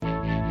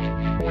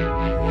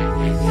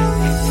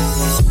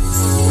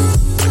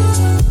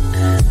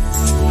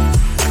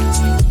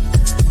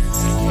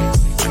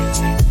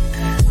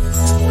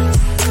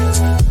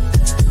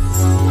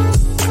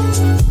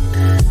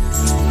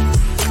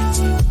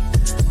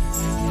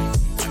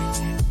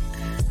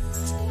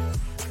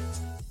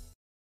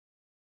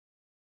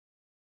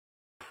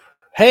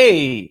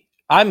Hey,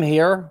 I'm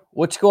here.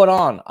 What's going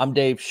on? I'm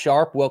Dave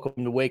Sharp.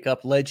 Welcome to Wake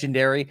Up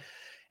Legendary.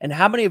 And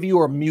how many of you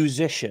are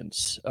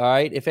musicians? All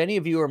right. If any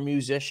of you are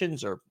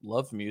musicians or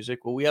love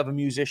music, well, we have a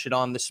musician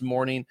on this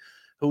morning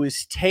who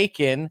is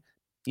taken,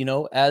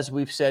 as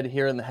we've said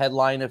here in the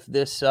headline of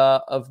this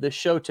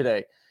show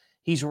today.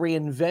 He's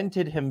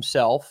reinvented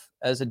himself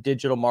as a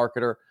digital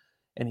marketer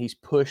and he's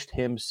pushed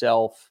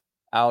himself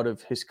out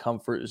of his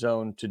comfort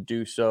zone to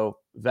do so.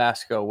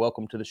 Vasco,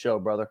 welcome to the show,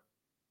 brother.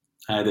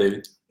 Hi,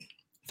 David.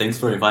 Thanks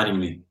for inviting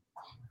me.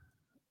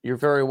 You're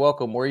very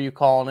welcome. Where are you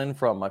calling in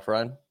from, my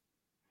friend?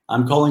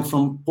 I'm calling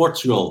from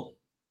Portugal,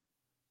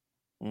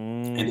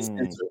 Mm. in a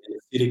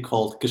city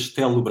called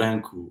Castelo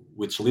Branco,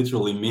 which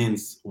literally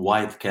means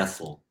White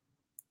Castle.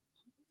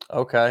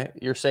 Okay,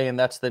 you're saying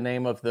that's the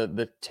name of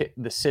the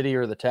city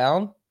or the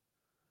town?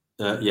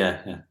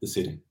 Yeah, the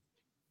city.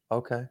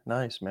 Okay,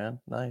 nice,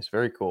 man. Nice,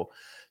 very cool.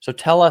 So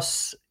tell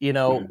us,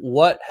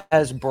 what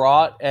has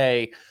brought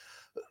a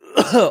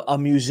a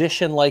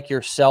musician like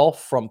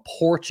yourself from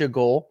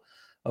Portugal,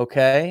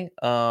 okay?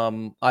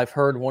 I've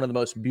heard one of the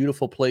most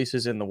beautiful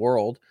places in the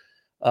world,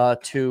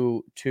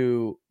 to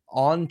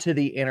onto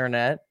the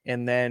internet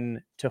and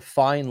then to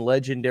find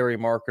Legendary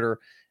Marketer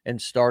and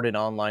start an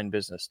online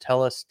business.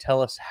 Tell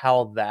us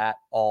how that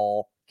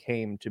all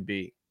came to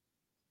be.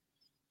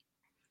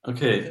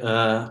 Okay,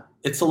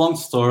 it's a long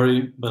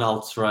story, but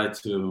I'll try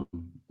to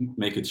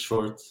make it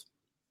short.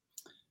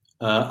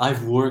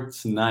 I've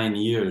worked 9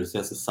 years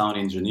as a sound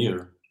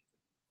engineer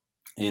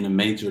in a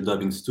major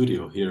dubbing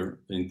studio here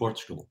in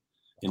Portugal,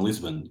 in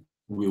Lisbon.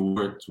 We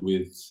worked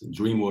with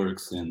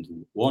DreamWorks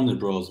and Warner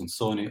Bros. And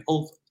Sony,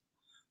 all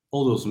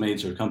those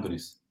major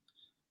companies.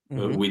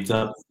 We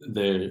dubbed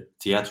their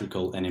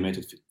theatrical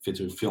animated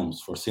feature films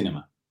for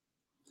cinema.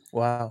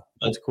 Wow,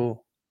 that's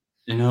cool.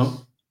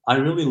 I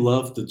really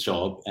love the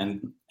job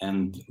and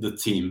the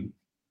team,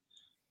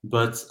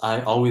 but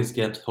I always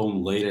get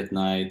home late at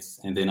night,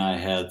 and then I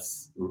had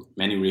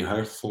many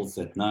rehearsals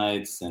at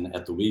nights and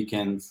at the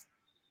weekends.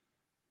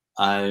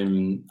 I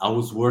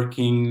was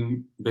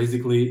working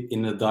basically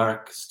in a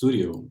dark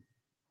studio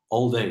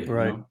all day,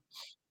 Right.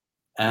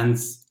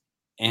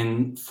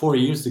 And 4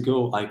 years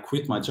ago I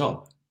quit my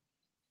job.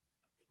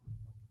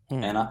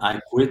 And I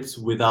quit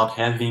without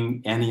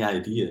having any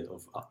idea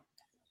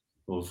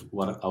of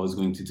what I was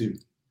going to do.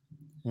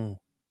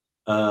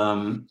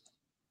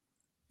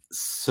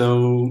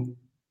 So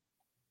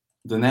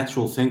the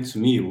natural thing to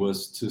me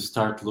was to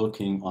start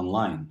looking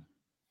online.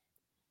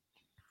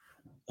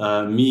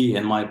 Me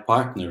and my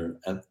partner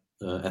at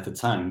the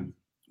time,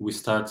 we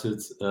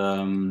started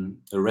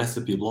a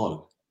recipe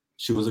blog.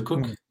 She was a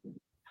cook.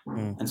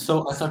 And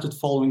so I started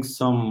following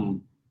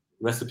some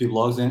recipe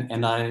blogs,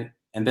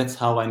 and that's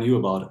how I knew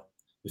about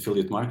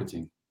affiliate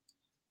marketing,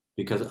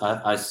 because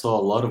I saw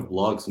a lot of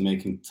blogs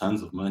making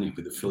tons of money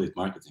with affiliate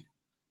marketing.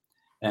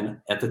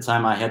 And at the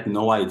time, I had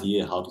no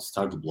idea how to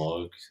start a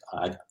blog.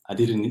 I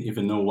didn't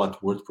even know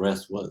what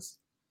WordPress was.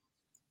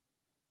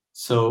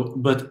 So,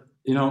 but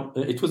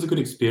it was a good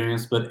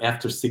experience. But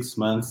after 6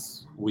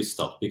 months, we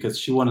stopped because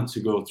she wanted to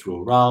go through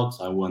a route.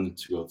 I wanted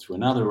to go through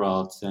another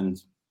route,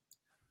 and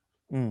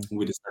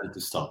we decided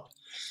to stop.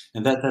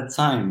 And at that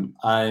time,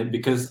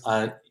 because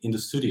in the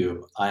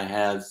studio, I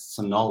had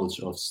some knowledge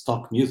of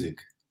stock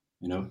music,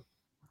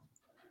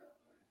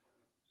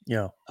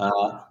 Yeah.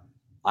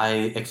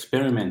 I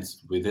experimented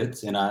with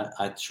it, and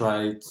I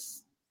tried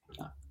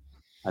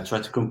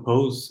to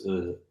compose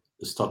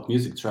a stock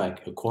music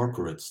track, a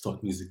corporate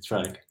stock music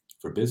track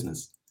for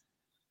business,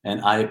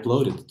 and I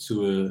uploaded it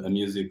to a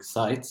music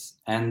site.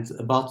 And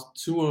about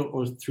 2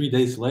 or 3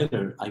 days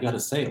later, I got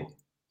a sale,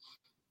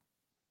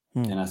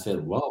 and I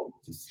said, "Wow,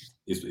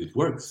 it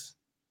works."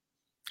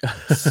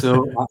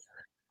 So,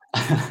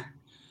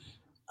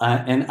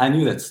 and I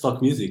knew that stock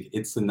music,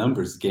 it's a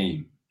numbers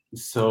game.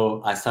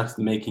 So I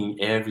started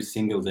making every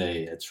single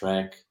day a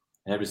track,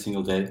 every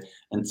single day,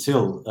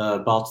 until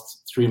about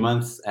 3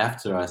 months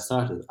after I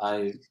started,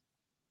 I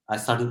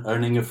started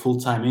earning a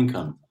full-time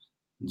income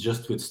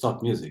just with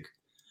stock music.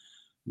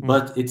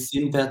 But it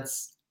seemed that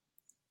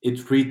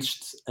it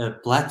reached a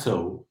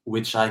plateau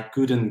which I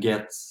couldn't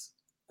get,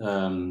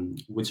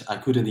 which I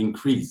couldn't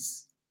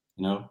increase,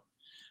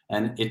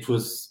 and it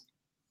was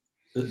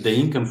the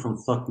income from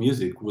stock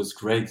music was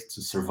great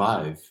to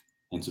survive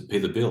and to pay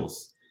the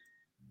bills,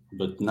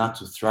 but not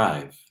to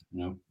thrive,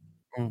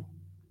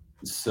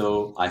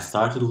 So I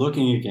started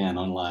looking again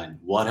online.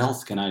 What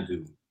else can I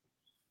do?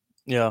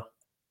 Yeah.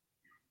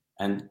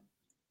 And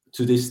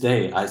to this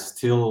day, I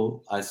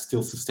still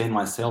sustain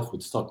myself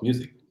with stock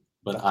music,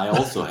 but I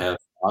also have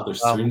other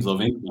streams of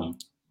income.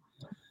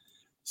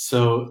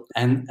 So,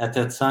 and at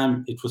that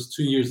time, it was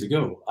 2 years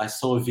ago, I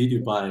saw a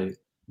video by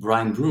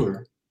Brian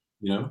Brewer,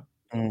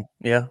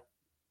 Yeah.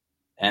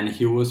 and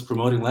he was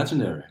promoting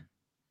Legendary.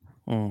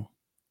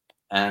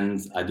 And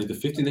I did the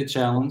 15-day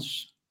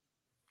challenge.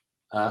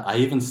 I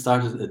even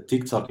started a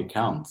TikTok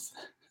account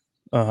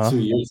 2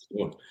 years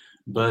ago,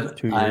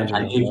 but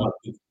I gave up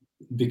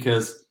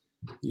because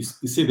you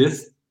see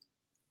this?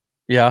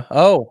 Yeah.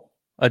 Oh,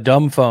 a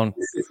dumb phone.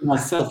 This is my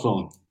cell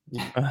phone.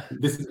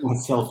 This is my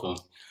cell phone.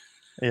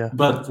 Yeah.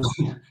 But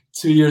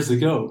 2 years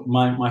ago,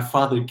 my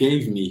father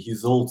gave me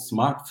his old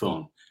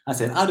smartphone. I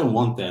said, I don't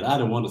want that. I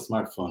don't want a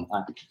smartphone.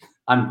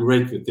 I'm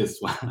great with this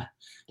one.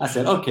 I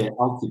said, okay,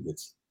 I'll keep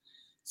it.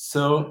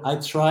 So I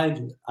tried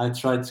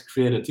to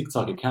create a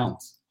TikTok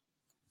account,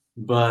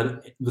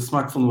 but the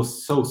smartphone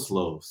was so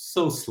slow.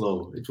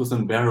 It was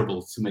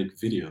unbearable to make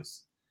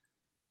videos.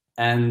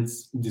 And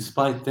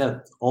despite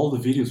that, all the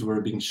videos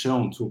were being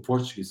shown to a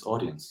Portuguese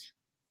audience.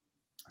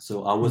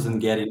 So I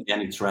wasn't getting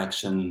any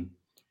traction,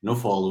 no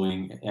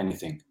following,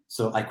 anything.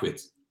 So I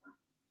quit.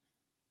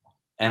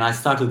 And I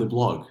started a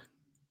blog.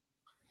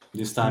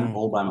 This time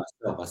all by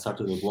myself. I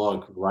started a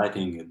blog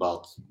writing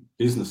about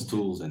business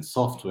tools and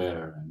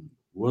software and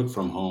work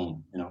from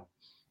home,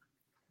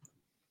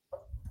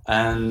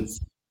 And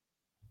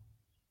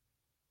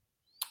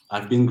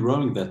I've been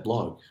growing that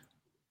blog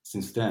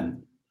since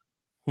then.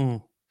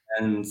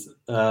 And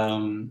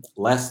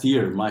last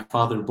year, my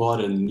father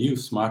bought a new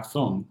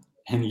smartphone,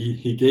 and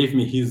he gave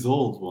me his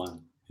old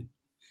one,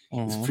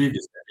 his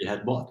previous that he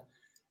had bought.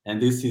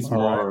 And this is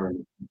more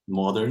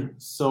modern.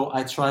 So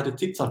I tried a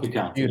TikTok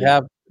account. Do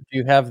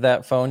you have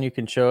that phone you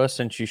can show us,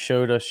 since you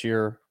showed us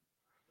your?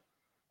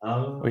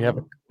 We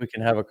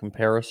can have a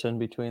comparison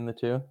between the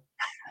two.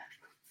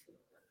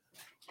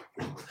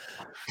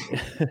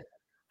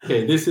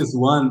 Okay, this is the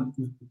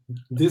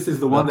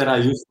one that I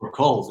use for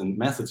calls and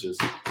messages.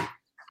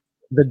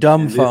 The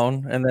dumb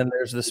phone, and then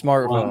there's the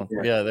smartphone.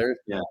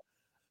 Yeah.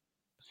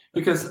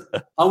 Because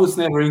I was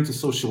never into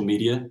social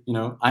media,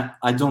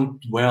 I don't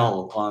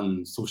dwell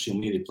on social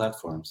media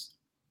platforms.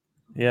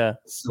 Yeah.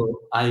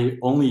 So I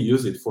only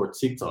use it for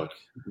TikTok,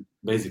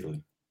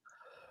 basically.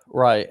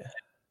 Right.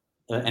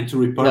 And to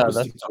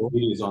repurpose TikTok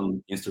videos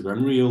on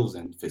Instagram Reels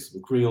and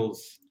Facebook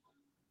Reels.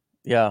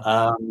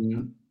 Yeah.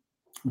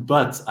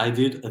 But I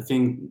did a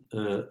thing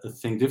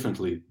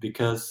differently,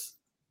 because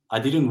I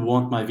didn't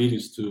want my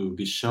videos to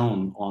be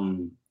shown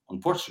on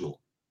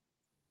Portugal.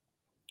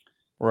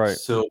 Right.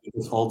 So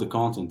because all the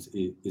content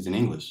is in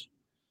English.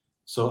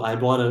 So I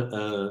bought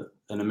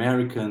an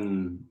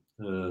American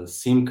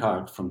SIM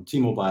card from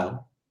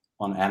T-Mobile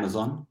on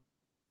Amazon.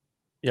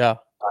 Yeah.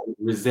 I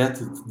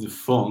resetted the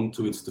phone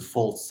to its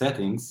default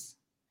settings.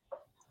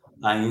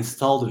 I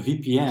installed a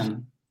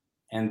VPN,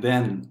 and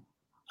then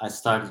I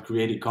started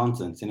creating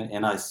content,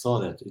 and I saw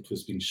that it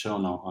was being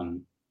shown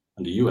on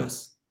the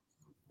US.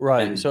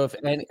 Right. And so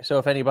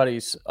if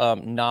anybody's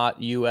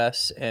not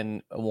US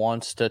and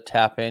wants to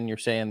tap in, you're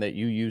saying that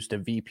you used a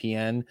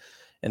VPN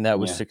and that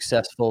was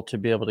successful to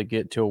be able to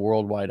get to a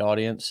worldwide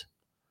audience?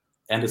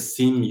 And a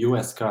SIM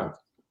US card.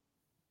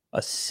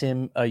 A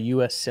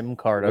US SIM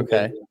card.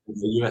 Okay. A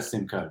US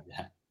SIM card.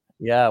 Yeah.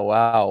 Yeah.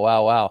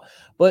 Wow.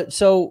 But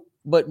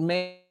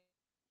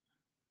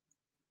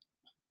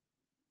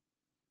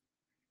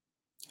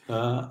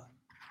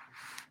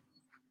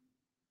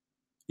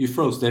you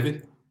froze,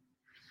 David.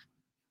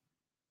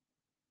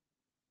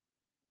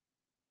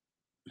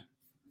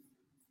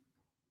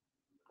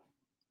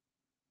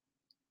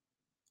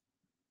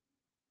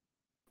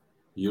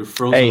 You're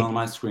frozen on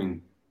my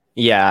screen.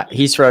 Yeah,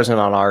 he's frozen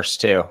on ours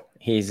too.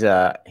 He's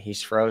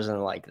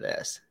frozen like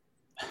this.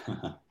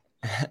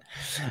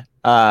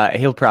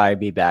 He'll probably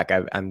be back.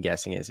 I'm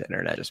guessing his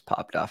internet just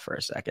popped off for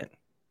a second.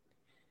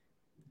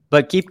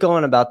 But keep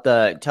going about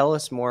tell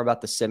us more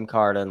about the SIM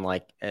card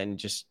and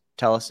just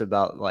tell us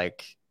about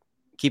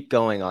keep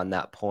going on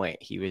that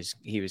point. He was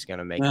going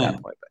to make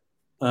that point.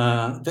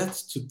 But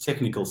that's too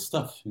technical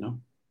stuff,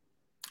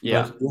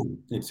 Yeah. But,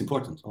 it's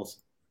important also.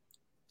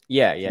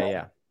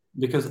 Yeah.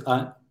 Because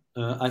I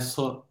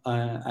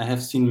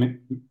have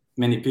seen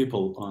many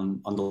people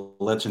on the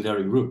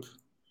Legendary group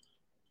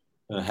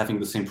having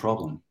the same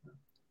problem.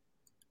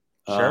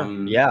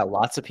 Sure. Yeah,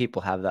 lots of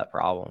people have that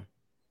problem.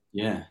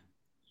 Yeah.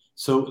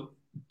 So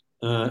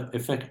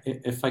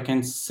if I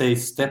can say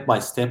step by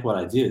step what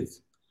I did,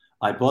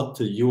 I bought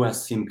the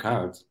US SIM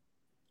card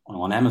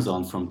on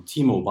Amazon from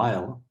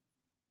T-Mobile.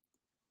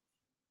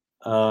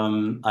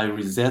 I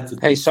reset it.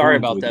 Hey, sorry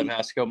about that,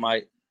 Vasco.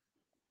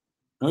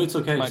 No, it's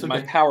okay.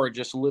 My power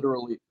just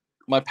literally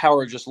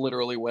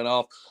went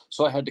off,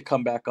 so I had to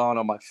come back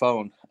on my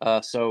phone.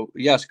 So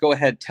yes, go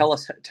ahead. Tell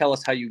us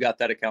how you got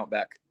that account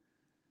back.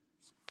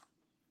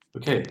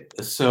 Okay,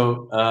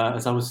 so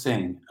as I was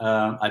saying,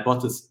 I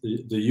bought the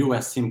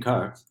US SIM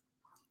card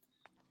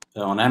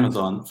on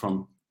Amazon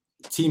from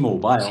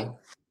T-Mobile.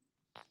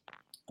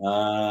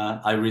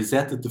 I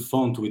resetted the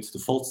phone to its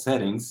default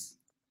settings.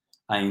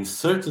 I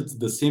inserted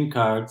the SIM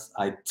card.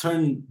 I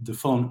turned the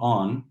phone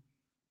on.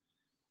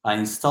 I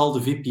installed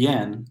the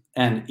VPN,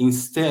 and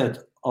instead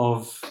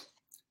of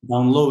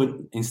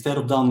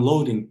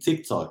downloading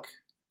TikTok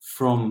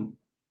from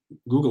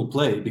Google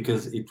Play,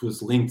 because it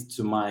was linked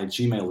to my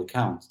Gmail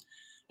account,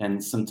 and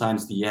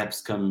sometimes the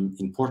apps come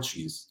in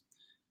Portuguese.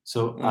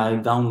 So I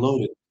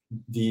downloaded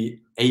the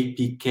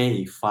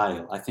APK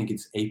file. I think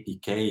it's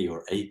APK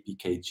or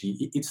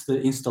APKG. It's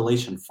the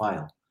installation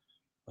file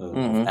of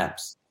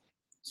apps.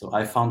 So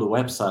I found a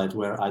website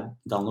where I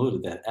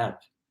downloaded that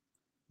app.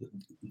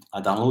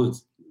 I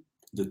downloaded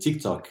the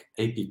TikTok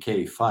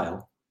APK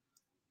file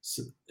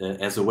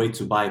as a way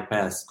to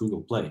bypass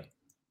Google Play.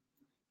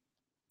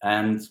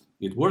 And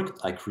it worked.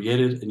 I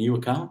created a new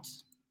account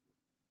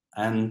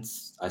and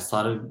I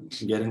started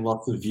getting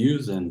lots of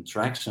views and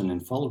traction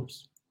and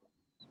followers.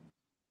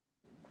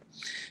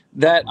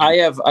 That I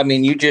have, I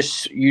mean, you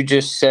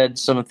just said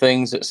some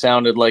things that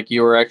sounded like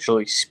you were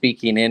actually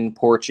speaking in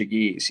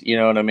Portuguese. You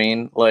know what I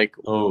mean? Like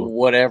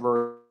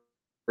whatever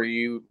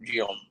you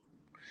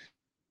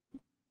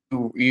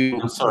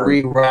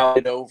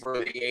rerouted over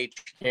the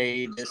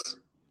HK.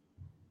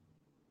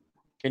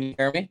 Can you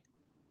hear me?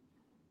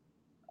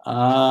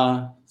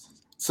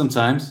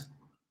 Sometimes.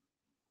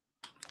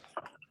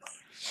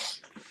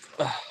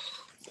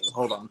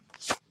 Hold on.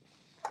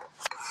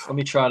 Let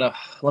me try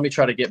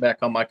to get back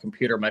on my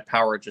computer. My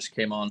power just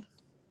came on.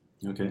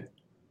 Okay.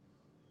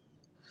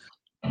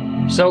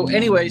 So,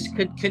 anyways,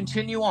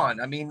 continue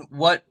on. I mean,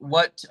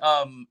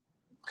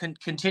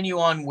 continue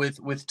on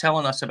with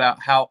telling us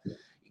about how,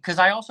 because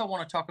I also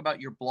want to talk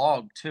about your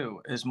blog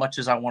too, as much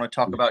as I want to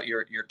talk about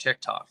your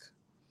TikTok.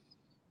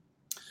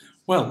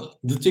 Well,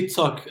 the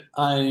TikTok,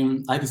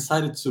 I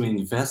decided to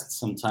invest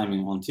some time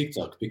on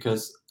TikTok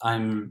because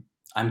I'm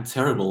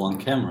terrible on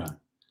camera.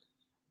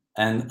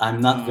 And I'm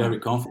not very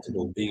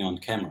comfortable being on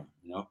camera,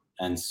 you know,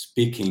 and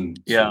speaking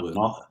to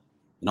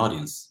an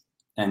audience.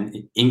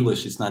 And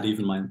English is not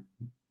even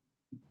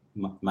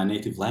my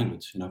native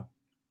language, you know.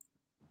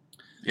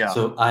 Yeah.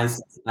 So I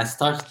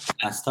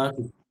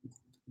started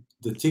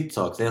the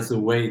TikToks as a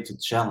way to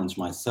challenge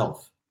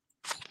myself.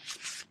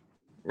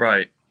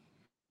 Right.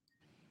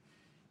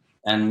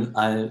 And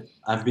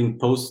I've been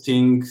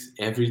posting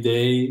every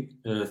day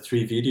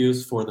 3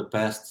 videos for the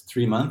past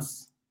 3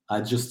 months. I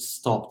just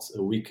stopped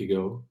a week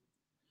ago.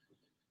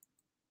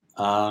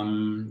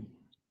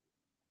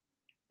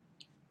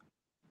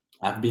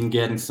 I've been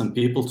getting some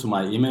people to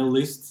my email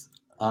list,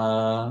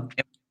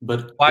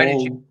 but why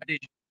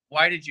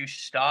did you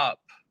stop,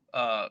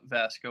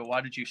 Vasco?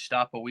 Why did you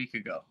stop a week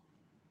ago?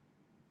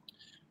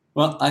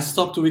 Well, I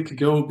stopped a week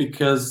ago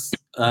because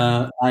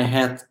I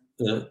had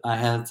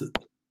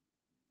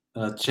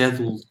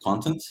scheduled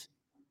content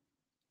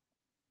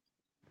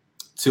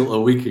till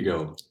a week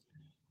ago,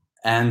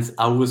 and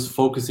I was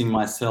focusing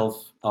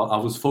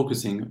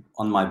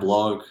on my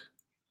blog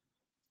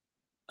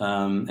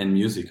and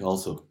music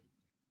also.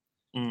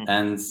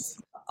 And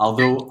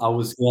although I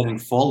was getting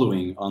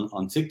following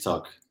on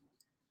TikTok,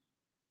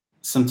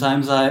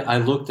 sometimes I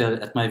looked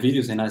at my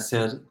videos and I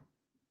said,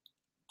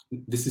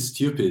 this is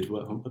stupid.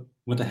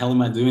 What the hell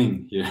am I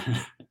doing here?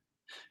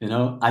 You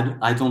know,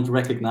 I don't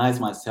recognize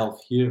myself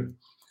here,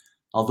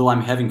 although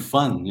I'm having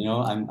fun. You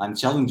know, I'm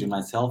challenging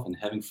myself and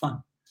having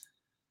fun.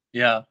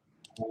 Yeah.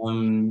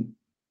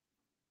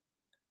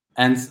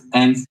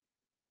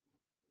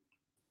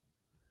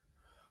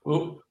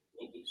 Oh,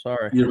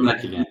 sorry, you're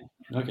back again.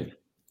 Okay.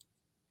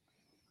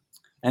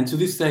 And to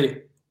this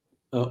day,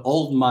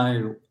 all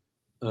my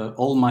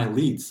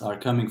leads are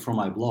coming from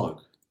my blog,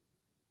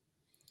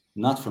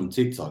 not from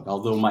TikTok.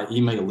 Although my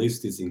email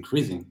list is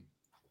increasing,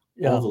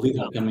 all the leads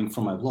are coming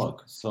from my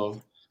blog.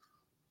 So,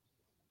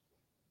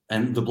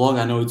 and the blog,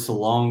 I know it's a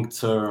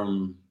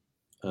long-term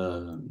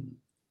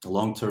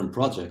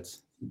project,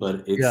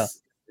 but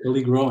it's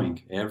really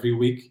growing. Every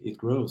week it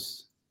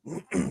grows,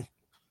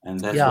 and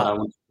that's what I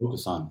want to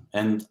focus on.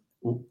 And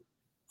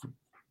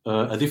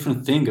a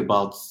different thing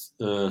about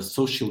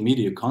social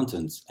media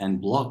content and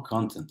blog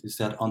content is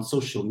that on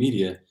social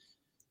media,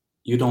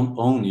 you don't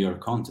own your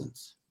content,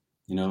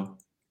 you know?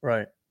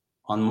 Right.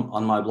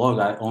 On my blog,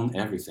 I own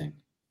everything.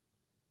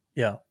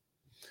 Yeah.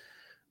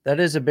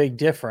 That is a big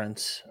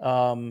difference.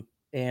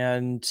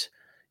 And,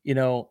 you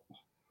know,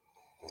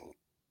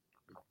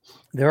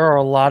 there are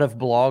a lot of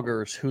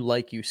bloggers who,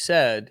 like you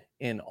said,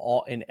 in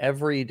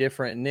every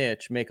different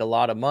niche make a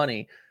lot of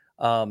money.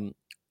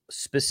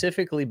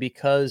 Specifically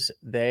because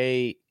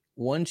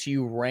once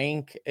you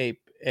rank a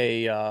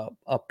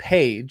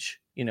page,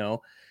 you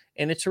know,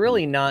 and it's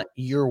really not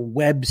your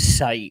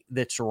website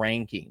that's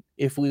ranking.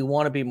 If we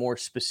want to be more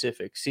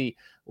specific, see,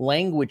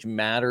 language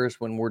matters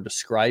when we're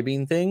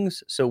describing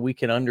things, so we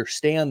can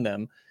understand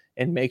them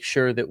and make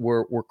sure that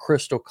we're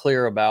crystal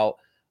clear about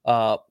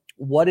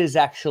what is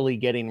actually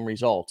getting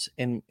results.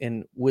 And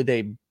with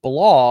a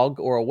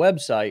blog or a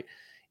website,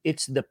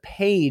 it's the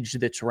page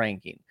that's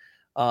ranking.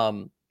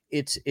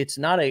 It's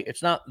not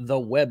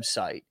the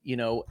website. You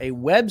know, a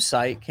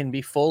website can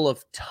be full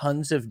of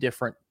tons of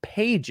different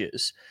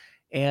pages.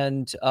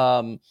 And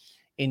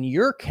in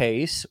your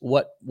case,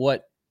 what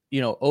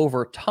you know,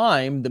 over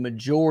time, the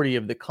majority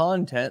of the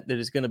content that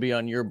is going to be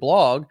on your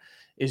blog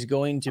is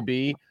going to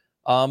be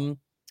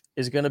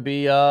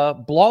a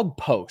blog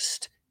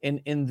post. And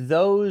in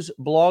those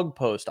blog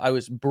posts, I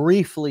was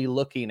briefly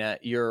looking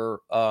at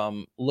your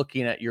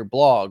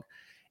blog.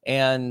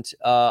 And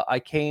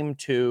I came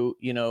to,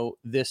 you know,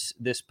 this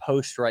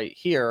post right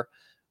here,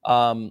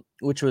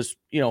 which was,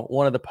 you know,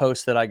 one of the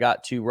posts that I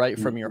got to right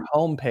from your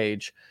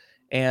homepage.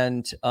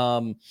 And,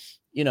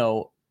 you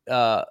know,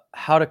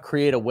 how to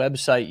create a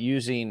website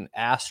using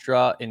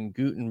Astra and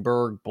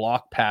Gutenberg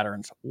block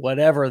patterns,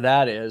 whatever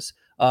that is.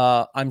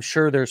 I'm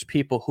sure there's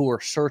people who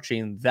are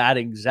searching that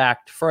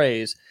exact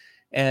phrase.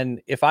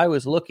 And if I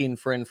was looking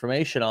for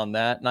information on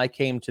that and I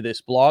came to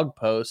this blog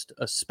post,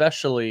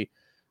 especially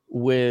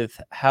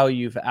with how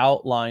you've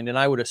outlined, and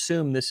I would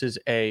assume this is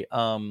a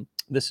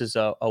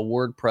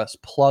WordPress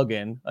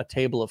plugin, a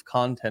table of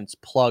contents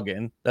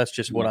plugin. That's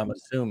just what I'm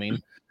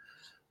assuming.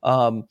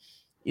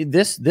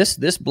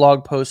 This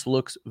blog post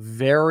looks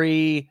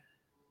very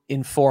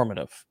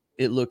informative.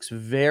 It looks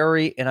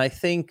very, and I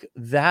think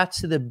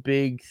that's the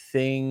big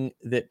thing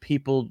that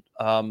people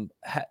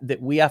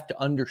that we have to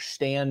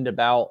understand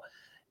about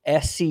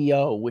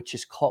SEO,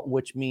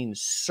 which means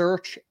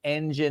search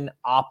engine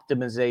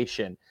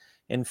optimization.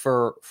 And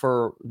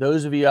for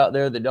those of you out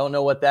there that don't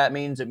know what that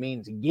means, it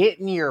means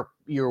getting your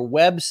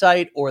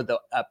website or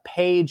a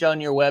page on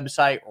your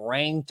website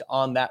ranked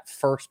on that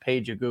first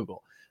page of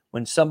Google.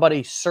 When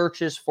somebody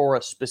searches for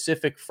a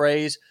specific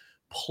phrase,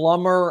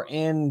 plumber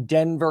in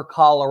Denver,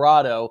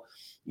 Colorado,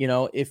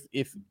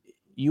 if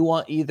you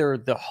want either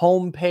the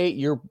home page,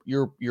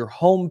 your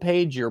home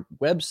page, your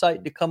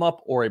website to come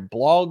up, or a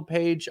blog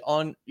page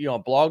on, a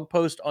blog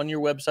post on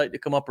your website to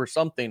come up or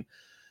something.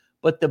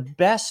 But the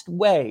best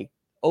way,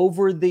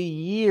 over the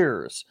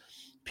years,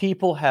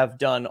 people have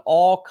done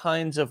all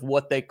kinds of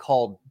what they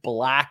called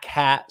black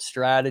hat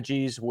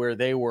strategies, where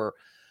they were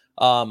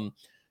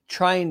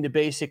trying to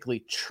basically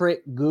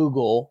trick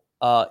Google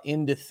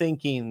into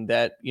thinking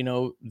that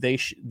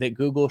that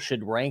Google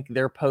should rank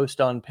their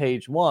post on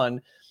page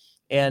 1,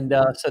 and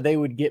so they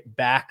would get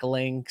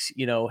backlinks.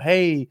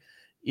 Hey,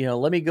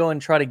 let me go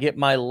and try to get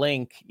my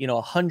link.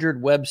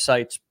 100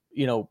 websites,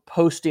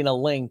 posting a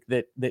link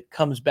that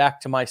comes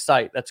back to my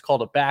site. That's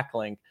called a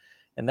backlink,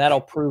 and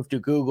that'll prove to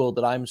Google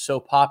that I'm so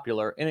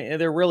popular. And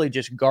they're really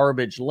just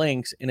garbage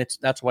links, and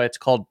that's why it's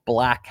called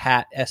black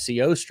hat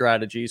SEO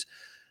strategies.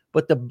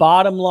 But the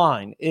bottom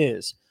line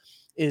is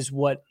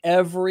what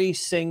every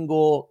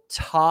single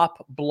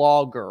top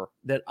blogger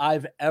that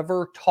I've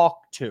ever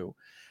talked to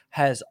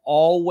has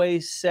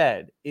always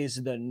said is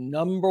the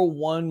number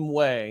one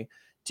way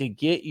to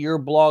get your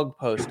blog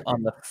post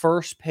on the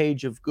first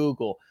page of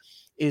Google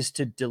is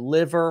to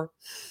deliver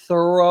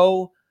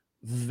thorough,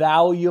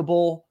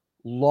 valuable,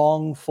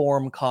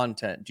 long-form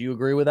content. Do you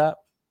agree with that?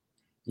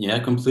 Yeah,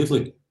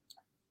 completely.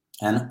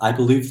 And I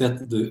believe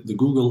that the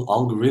Google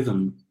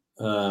algorithm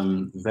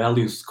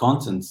values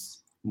contents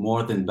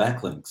more than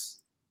backlinks.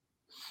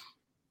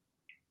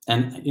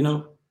 And,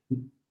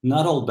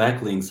 not all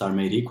backlinks are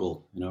made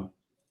equal,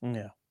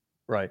 Yeah,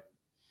 right.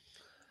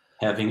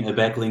 Having a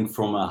backlink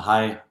from a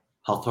high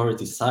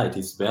authority site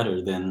is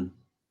better than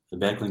a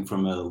backlink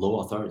from a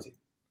low authority.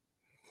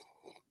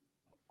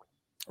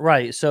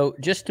 Right. So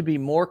just to be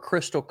more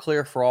crystal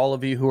clear for all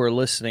of you who are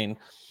listening,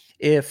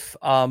 if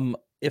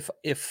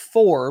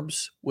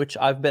Forbes, which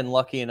I've been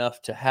lucky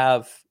enough to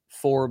have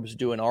Forbes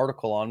do an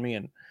article on me,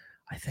 and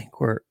I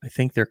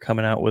think they're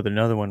coming out with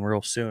another one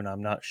real soon.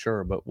 I'm not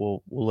sure, but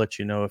we'll let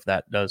you know if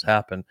that does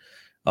happen.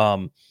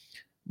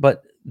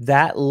 But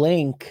that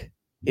link,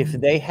 if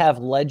they have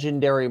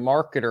Legendary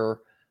Marketer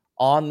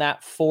on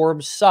that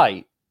Forbes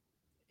site,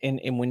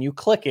 and when you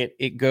click it,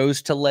 it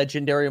goes to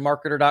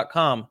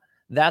legendarymarketer.com.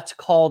 That's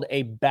called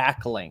a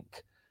backlink,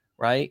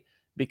 right?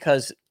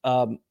 Because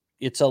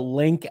it's a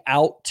link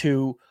out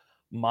to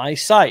my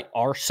site,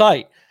 our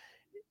site.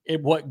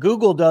 What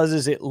Google does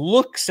is it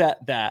looks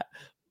at that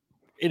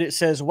and it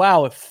says,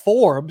 wow, if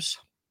Forbes,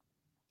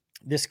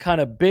 this kind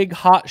of big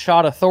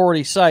hotshot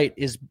authority site,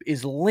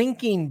 is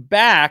linking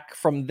back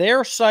from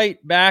their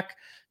site back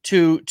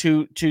to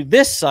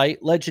this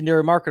site,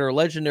 Legendary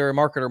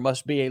Marketer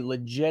must be a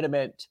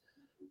legitimate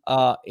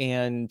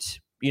and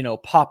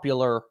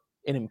popular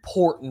and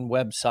important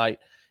website.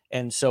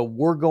 And so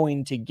we're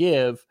going to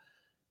give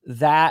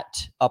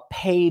that a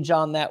page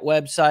on that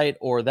website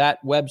or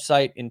that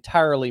website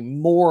entirely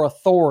more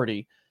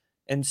authority.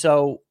 And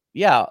so,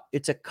 yeah,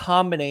 it's a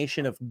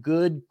combination of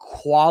good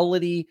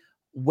quality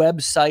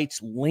websites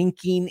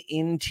linking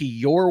into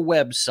your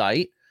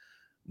website.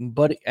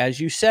 But as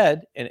you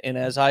said, and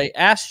as I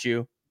asked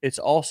you, it's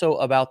also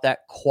about that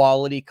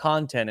quality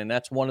content. And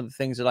that's one of the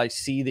things that I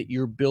see that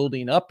you're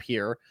building up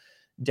here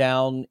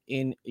down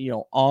in,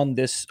 on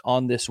this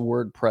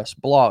WordPress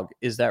blog.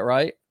 Is that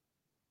right?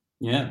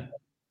 Yeah.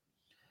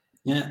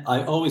 Yeah,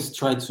 I always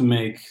try to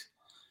make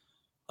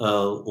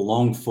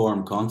long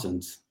form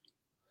content.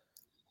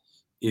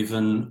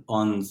 Even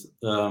on,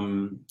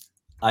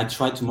 I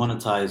try to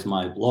monetize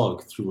my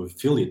blog through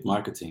affiliate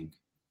marketing.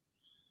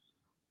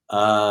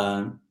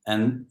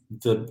 And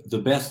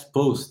the best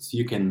posts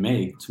you can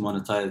make to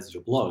monetize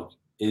your blog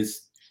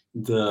is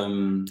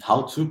the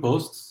how-to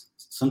posts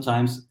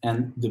sometimes,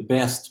 and the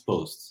best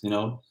posts,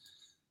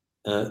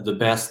 the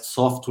best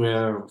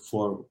software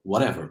for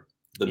whatever,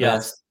 the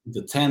best,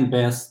 the 10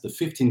 best, the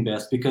 15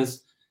 best,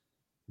 because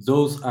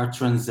those are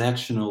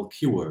transactional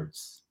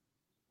keywords.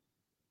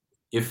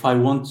 If I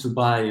want to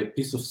buy a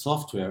piece of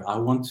software, I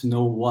want to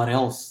know what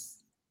else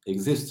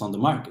exists on the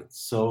market.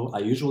 So I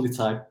usually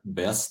type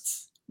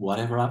best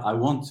whatever I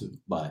want to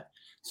buy.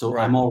 So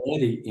Right. I'm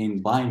already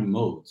in buying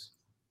mode.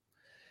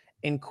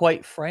 And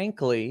quite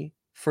frankly,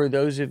 for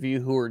those of you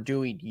who are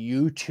doing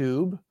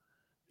YouTube,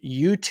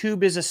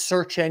 YouTube is a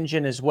search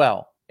engine as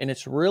well. And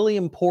it's really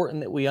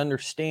important that we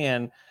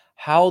understand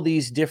how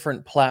these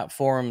different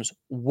platforms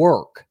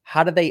work.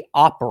 How do they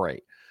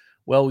operate?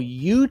 Well,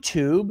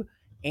 YouTube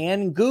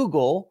and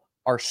Google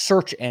are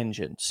search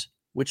engines,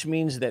 which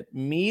means that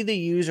me, the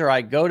user,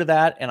 I go to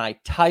that and I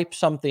type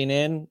something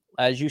in,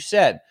 as you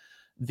said,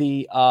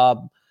 the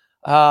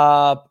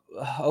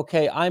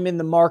okay, I'm in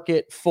the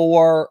market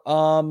for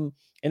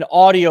an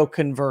audio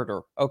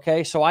converter.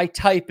 Okay, so I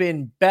type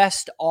in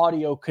best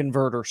audio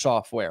converter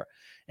software,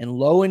 and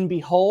lo and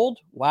behold,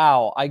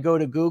 wow, I go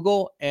to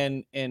Google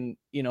and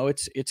you know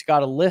it's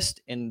got a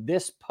list, and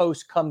this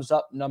post comes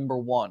up number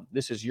one.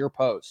 This is your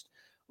post.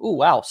 Oh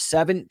wow,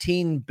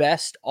 17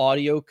 best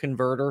audio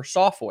converter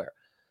software.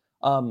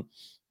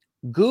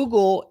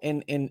 Google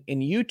and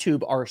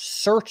YouTube are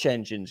search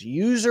engines.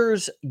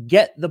 Users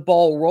get the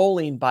ball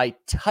rolling by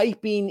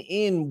typing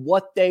in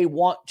what they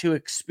want to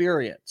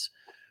experience.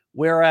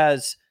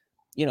 Whereas,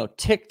 you know,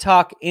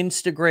 TikTok,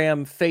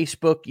 Instagram,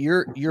 Facebook,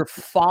 you're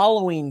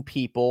following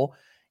people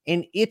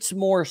and it's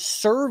more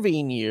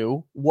serving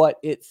you what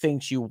it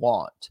thinks you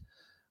want.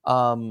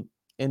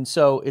 And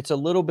so it's a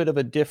little bit of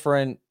a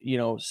different, you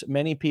know,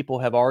 many people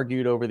have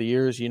argued over the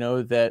years, you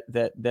know,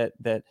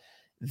 that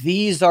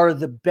these are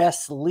the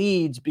best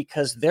leads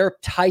because they're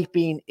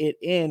typing it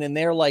in and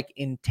they're like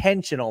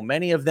intentional.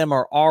 Many of them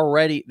are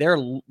already,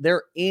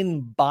 they're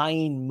in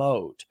buying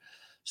mode.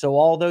 So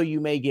although you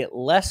may get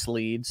less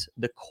leads,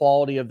 the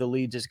quality of the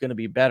leads is going to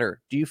be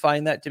better. Do you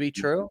find that to be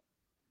true?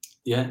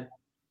 Yeah.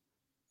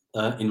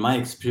 In my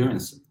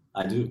experience,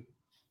 I do.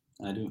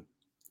 And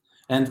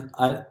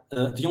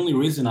the only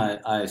reason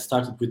I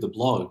started with the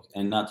blog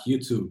and not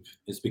YouTube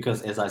is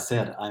because, as I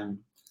said,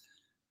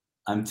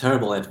 I'm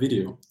terrible at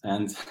video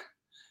and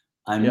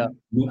I'm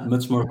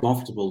much more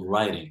comfortable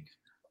writing.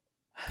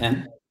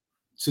 And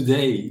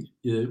today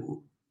there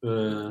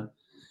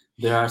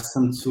are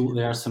some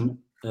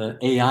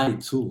AI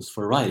tools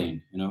for writing,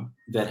 you know,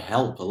 that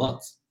help a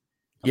lot.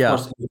 Of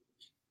course,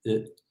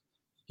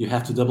 you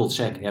have to double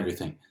check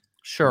everything.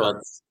 Sure.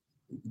 But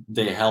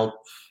they help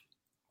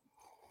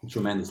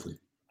tremendously.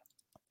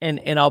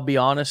 And I'll be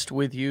honest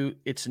with you,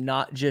 it's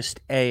not just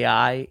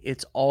AI,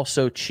 it's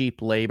also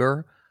cheap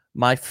labor.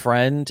 My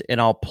friend,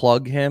 and I'll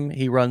plug him,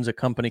 he runs a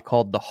company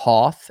called The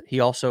Hoth. He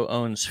also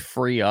owns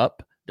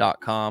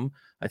freeup.com.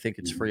 I think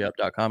it's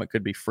freeup.com. It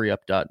could be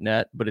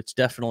freeup.net, but it's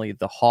definitely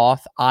The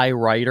Hoth.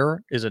 iWriter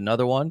is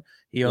another one.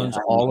 He owns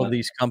all of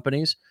these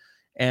companies.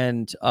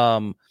 And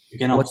you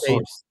can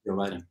outsource your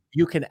writing.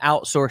 You can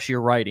outsource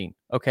your writing.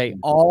 Okay.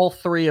 All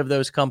three of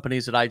those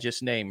companies that I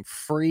just named,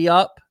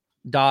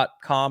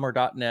 freeup.com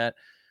or .net,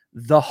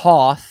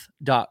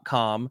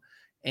 thehoth.com,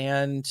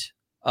 and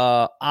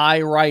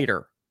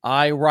iWriter.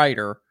 I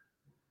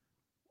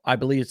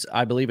believe it's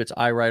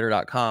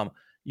iWriter.com.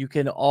 You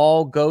can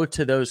all go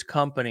to those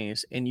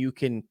companies and you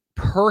can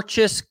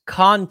purchase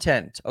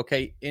content.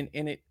 Okay. And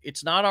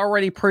it's not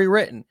already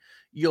pre-written.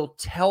 You'll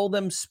tell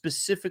them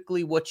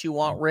specifically what you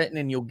want written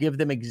and you'll give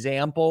them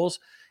examples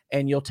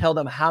and you'll tell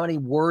them how many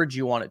words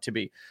you want it to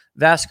be.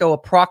 Vasco,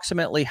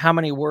 approximately how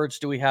many words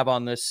do we have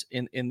on this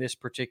in this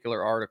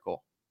particular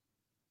article?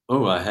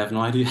 Oh, I have no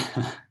idea.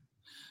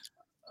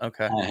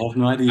 Okay. I have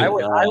no idea.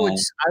 I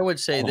would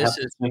say this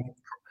is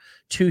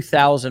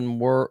 2,000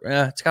 words.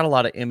 It's got a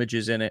lot of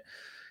images in it.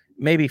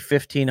 Maybe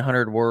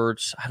 1,500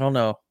 words. I don't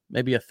know.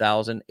 Maybe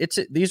 1,000.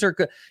 These are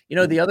good. You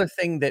know, the other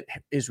thing that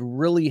is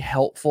really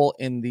helpful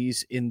in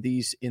these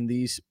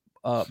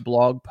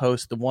blog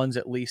posts, the ones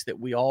at least that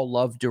we all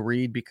love to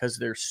read because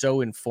they're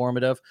so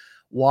informative.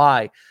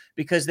 Why?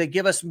 Because they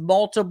give us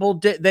multiple.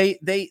 They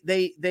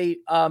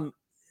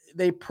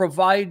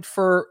provide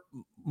for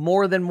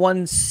more than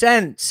one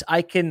sense.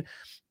 I can,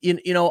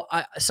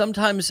 I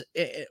sometimes,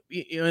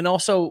 and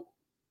also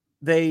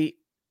they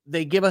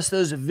give us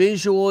those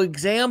visual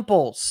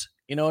examples.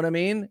 You know what I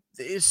mean?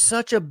 It's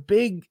such a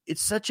big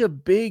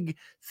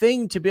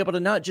thing to be able to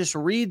not just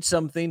read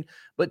something,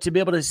 but to be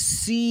able to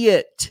see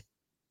it.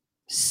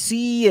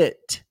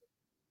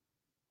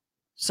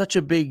 Such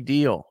a big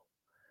deal.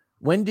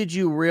 When did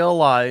you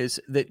realize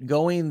that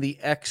going the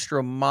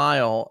extra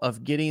mile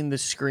of getting the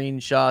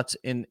screenshots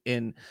and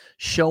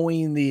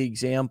showing the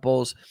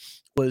examples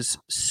was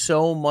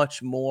so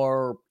much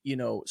more,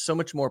 so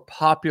much more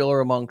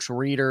popular amongst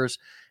readers?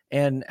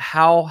 And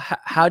how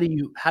do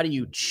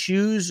you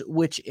choose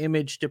which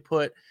image to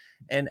put,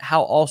 and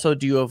how also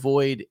do you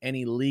avoid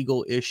any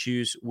legal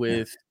issues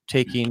with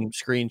taking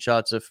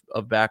screenshots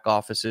of back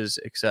offices,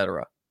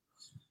 etc.?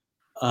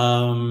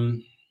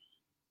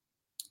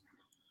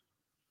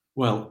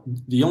 Well,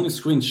 the only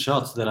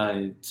screenshots that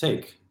I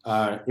take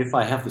are if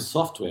I have the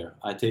software.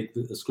 I take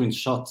the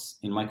screenshots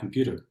in my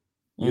computer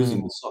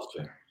using the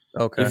software.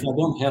 Okay. If I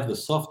don't have the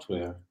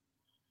software,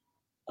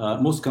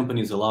 most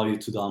companies allow you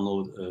to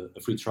download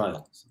a free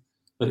trial.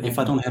 But if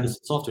I don't have a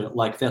software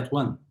like that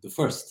one, the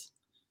first,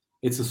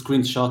 it's a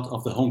screenshot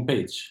of the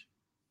homepage,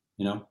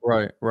 you know?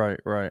 Right.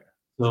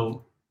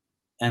 So,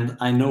 and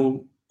I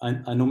know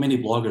many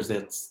bloggers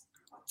that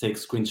take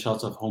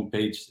screenshots of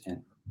homepage,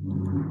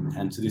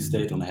 and to this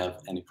day don't have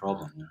any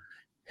problem. You know?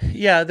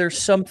 Yeah, there's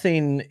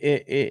something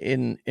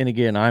in and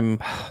again, I'm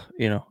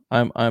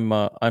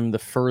the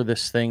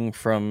furthest thing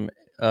from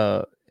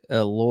a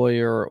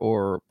lawyer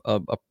or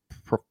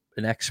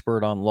an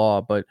expert on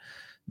law, but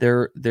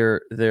there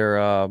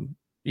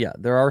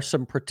are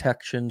some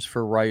protections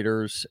for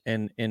writers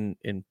and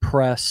in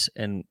press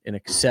and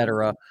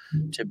etc.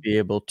 to be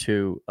able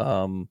to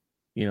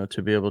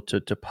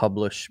to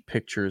publish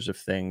pictures of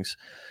things.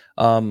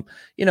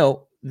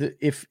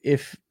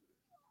 If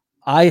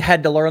I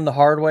had to learn the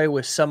hard way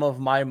with some of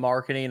my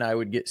marketing, I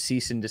would get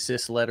cease and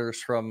desist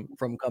letters from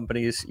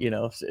companies,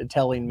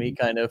 telling me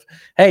kind of,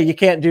 hey, you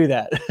can't do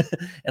that.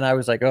 And I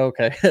was like, oh,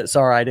 okay,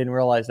 sorry, I didn't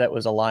realize that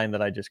was a line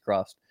that I just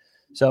crossed.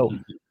 So,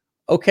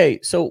 okay,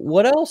 so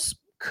what else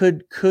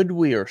could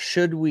we or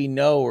should we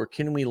know or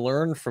can we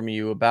learn from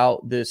you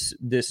about this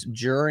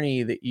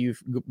journey that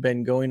you've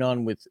been going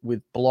on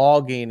with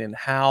blogging and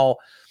how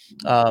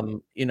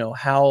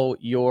how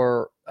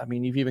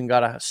you've even got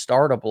to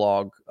start a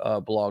blog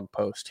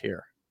post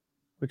here,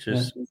 which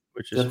is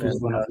that was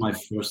one of my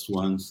first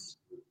ones.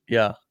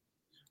 Yeah.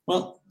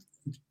 Well,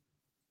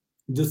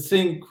 the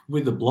thing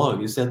with the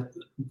blog is that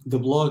the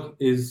blog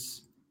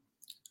is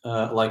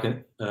like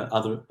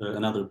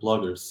another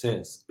blogger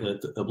says,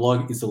 a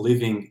blog is a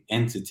living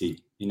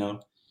entity, you know?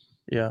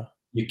 Yeah.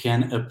 You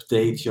can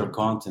update your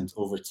content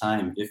over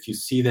time. If you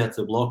see that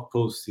the blog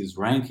post is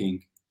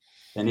ranking,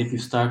 and if you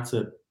start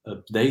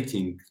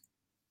updating,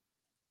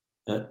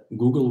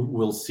 Google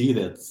will see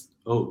that,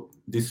 oh,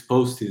 this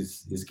post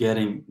is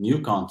getting new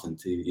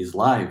content, is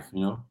live,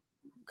 you know?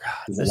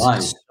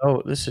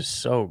 God, this is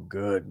so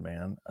good,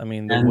 man. I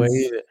mean,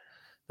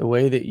 the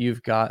way that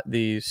you've got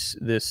this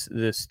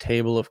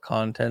table of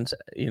contents,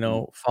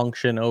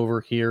 function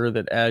over here,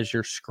 that as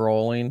you're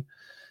scrolling,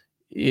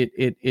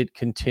 it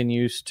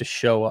continues to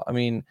show up. I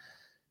mean,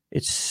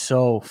 it's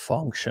so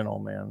functional,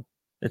 man.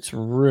 It's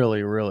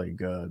really, really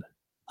good.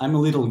 I'm a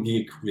little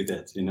geek with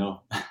it, you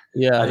know?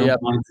 Yeah. I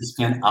don't want to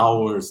spend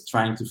hours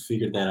trying to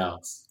figure that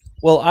out.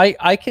 Well,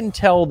 I can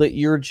tell that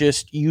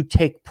you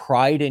take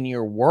pride in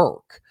your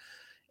work.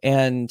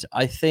 And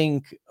I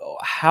think,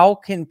 how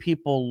can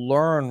people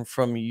learn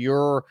from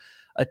your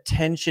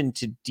attention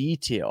to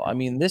detail? I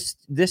mean, this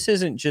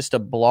isn't just a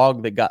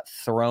blog that got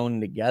thrown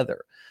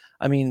together.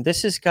 I mean,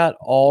 this has got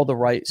all the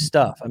right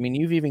stuff. I mean,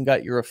 you've even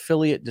got your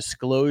affiliate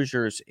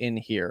disclosures in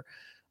here.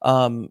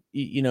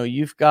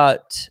 You've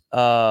got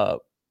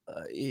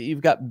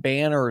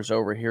banners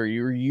over here.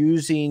 You're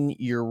using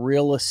your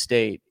real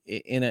estate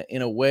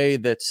in a way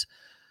that's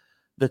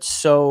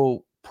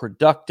so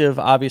productive.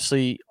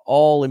 Obviously,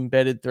 all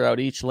embedded throughout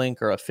each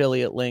link are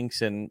affiliate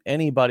links, and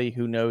anybody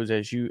who knows,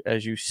 as you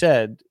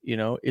said,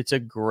 it's a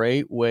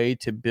great way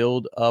to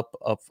build up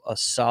a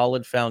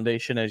solid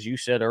foundation. As you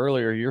said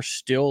earlier, you're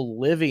still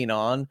living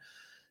on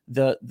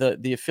the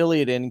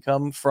affiliate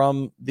income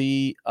from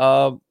the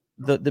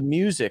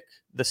music,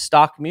 the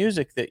stock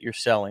music that you're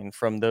selling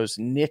from those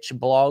niche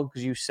blogs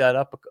you set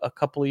up a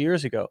couple of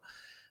years ago.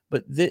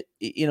 But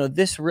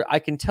I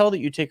can tell that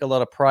you take a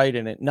lot of pride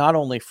in it, not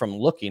only from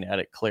looking at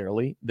it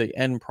clearly. The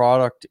end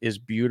product is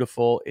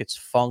beautiful, it's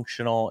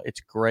functional, it's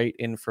great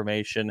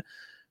information.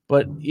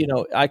 But,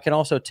 I can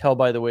also tell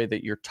by the way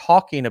that you're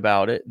talking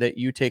about it that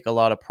you take a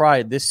lot of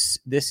pride. This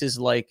is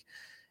like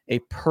a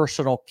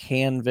personal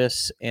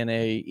canvas, and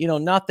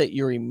not that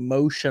you're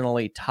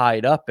emotionally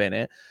tied up in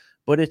it,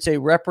 but it's a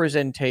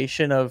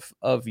representation of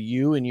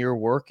you and your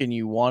work, and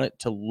you want it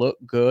to look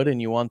good,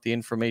 and you want the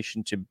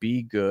information to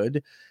be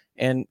good.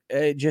 And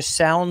it just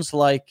sounds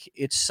like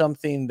it's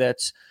something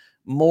that's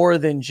more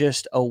than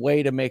just a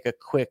way to make a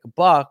quick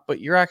buck, but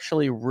you're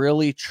actually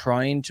really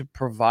trying to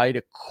provide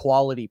a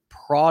quality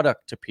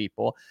product to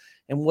people.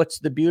 And what's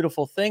the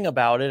beautiful thing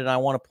about it, and I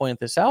want to point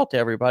this out to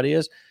everybody,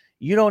 is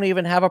you don't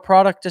even have a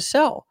product to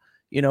sell.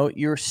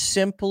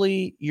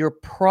 Your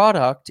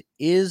product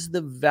is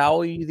the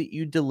value that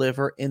you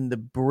deliver in the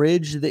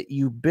bridge that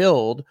you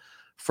build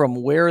from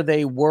where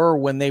they were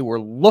when they were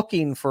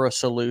looking for a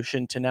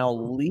solution to now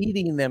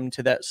leading them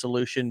to that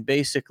solution,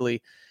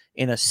 basically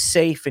in a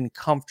safe and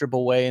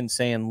comfortable way, and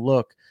saying,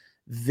 look,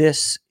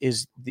 this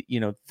is,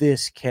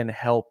 this can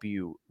help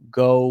you.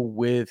 Go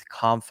with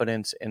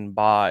confidence and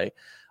buy.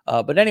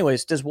 But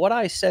anyways, does what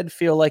I said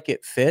feel like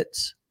it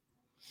fits?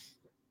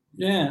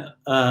 Yeah,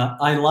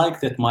 I like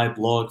that my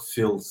blog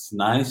feels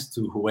nice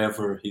to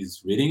whoever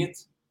is reading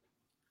it,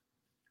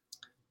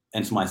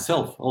 and to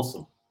myself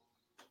also.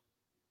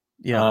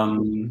 Yeah.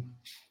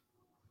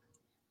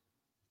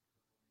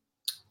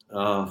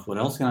 What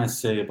else can I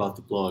say about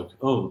the blog?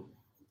 Oh,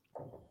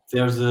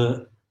 there's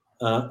a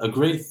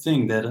great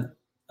thing that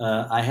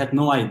I had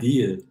no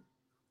idea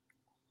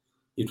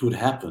it would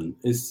happen,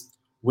 is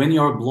when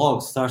your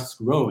blog starts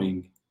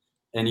growing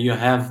and you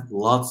have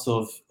lots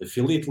of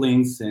affiliate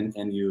links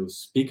and you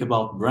speak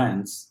about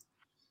brands,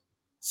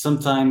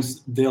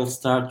 sometimes they'll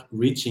start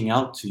reaching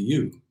out to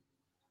you.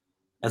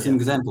 As an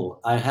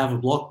example, I have a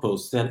blog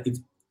post that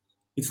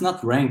it's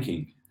not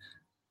ranking.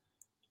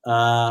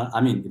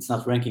 It's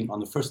not ranking on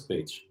the first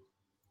page.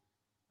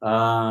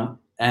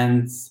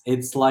 And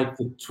it's like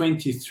the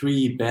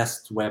 23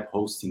 best web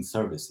hosting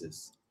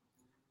services.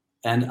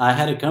 And I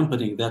had a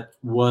company that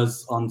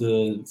was on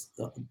the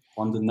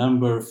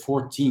number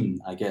 14,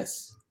 I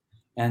guess.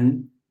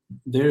 And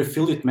their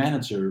affiliate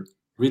manager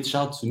reached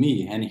out to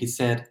me and he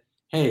said,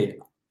 hey,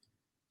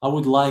 I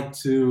would like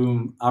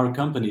our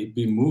company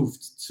be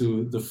moved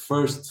to the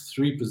first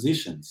 3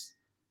 positions.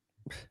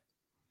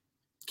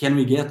 Can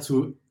we get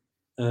to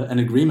an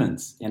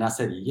agreement? And I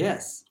said,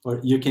 yes,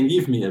 or you can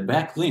give me a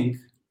backlink.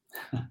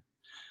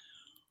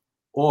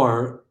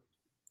 Or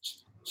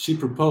she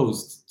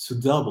proposed to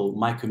double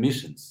my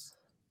commissions.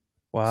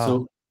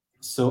 Wow.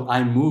 So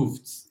I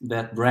moved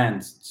that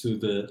brand to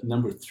the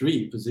number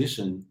 3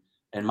 position,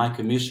 and my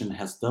commission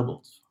has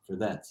doubled for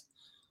that.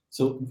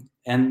 So,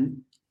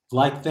 and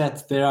like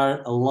that, there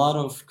are a lot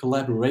of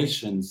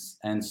collaborations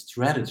and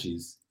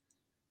strategies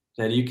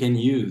that you can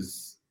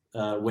use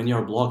when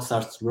your blog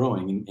starts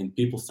growing and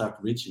people start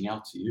reaching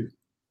out to you.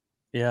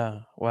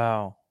 Yeah.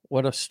 Wow.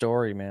 What a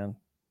story, man.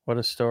 What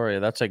a story.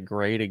 That's a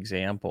great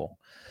example.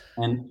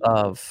 And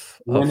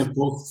when a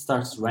post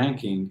starts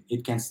ranking,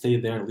 it can stay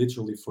there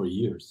literally for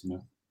years,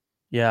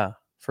 Yeah,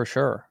 for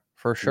sure.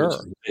 For sure.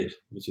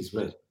 Which is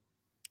great.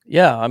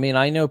 Yeah. I mean,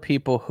 I know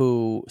people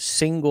who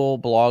single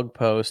blog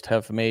posts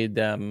have made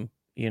them,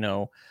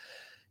 an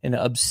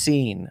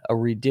obscene, a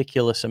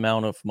ridiculous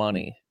amount of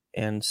money.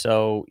 And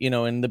so,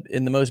 and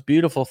the most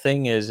beautiful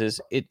thing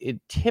is it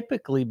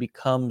typically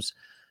becomes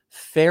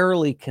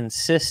fairly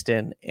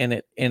consistent,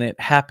 and it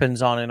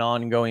happens on an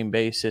ongoing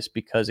basis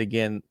because,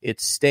 again,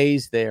 it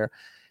stays there,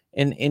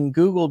 and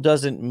Google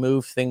doesn't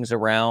move things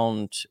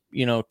around,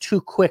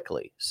 too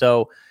quickly.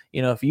 So,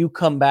 if you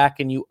come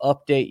back and you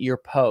update your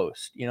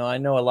post, I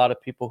know a lot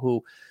of people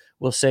who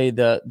will say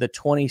the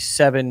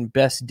 27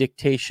 best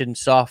dictation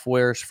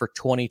softwares for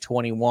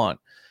 2021.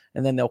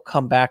 And then they'll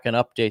come back and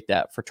update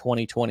that for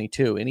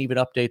 2022 and even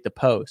update the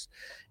post.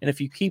 And if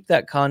you keep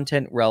that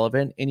content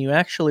relevant and you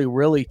actually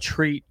really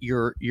treat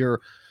your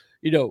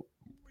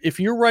if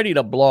you're writing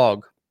a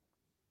blog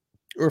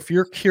or if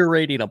you're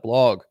curating a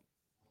blog,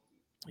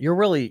 you're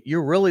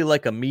really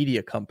like a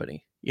media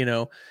company,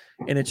 and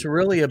it's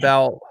really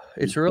about,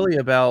 that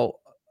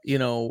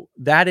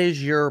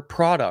is your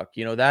product,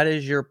 that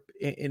is your,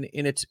 and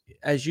it's,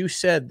 as you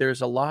said,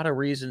 there's a lot of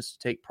reasons to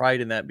take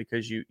pride in that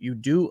because you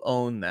do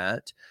own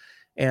that.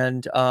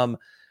 And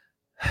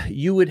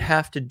you would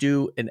have to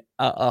do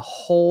a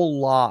whole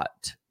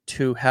lot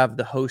to have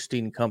the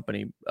hosting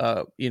company,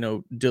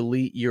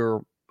 delete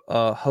your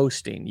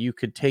hosting. You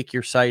could take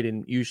your site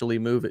and usually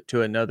move it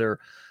to another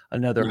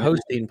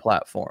hosting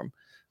platform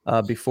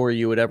before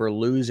you would ever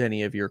lose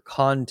any of your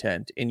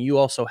content. And you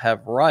also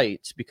have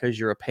rights because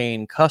you're a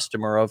paying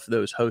customer of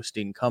those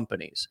hosting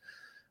companies.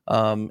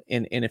 And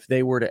if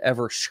they were to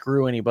ever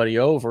screw anybody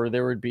over,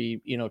 there would be,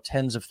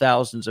 tens of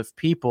thousands of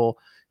people,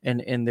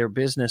 and their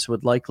business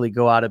would likely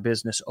go out of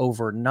business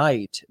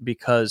overnight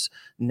because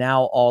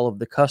now all of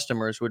the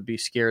customers would be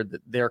scared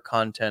that their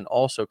content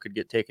also could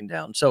get taken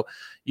down. So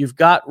you've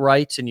got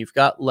rights and you've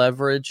got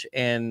leverage.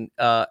 And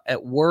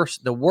at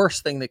worst, the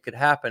worst thing that could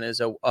happen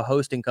is a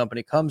hosting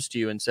company comes to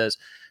you and says,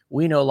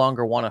 we no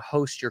longer want to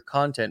host your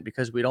content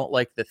because we don't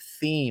like the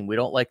theme, we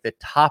don't like the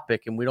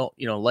topic, and we don't,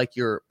 like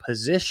your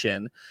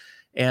position,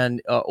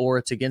 and or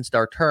it's against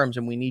our terms,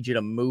 and we need you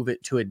to move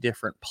it to a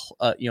different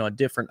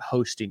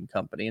hosting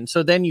company. And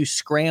so then you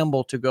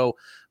scramble to go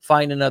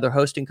find another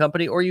hosting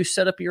company, or you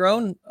set up your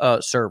own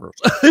servers,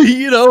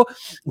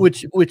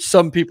 which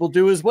some people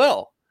do as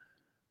well.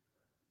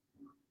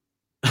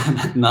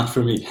 Not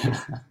for me.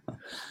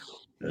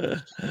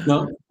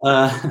 No.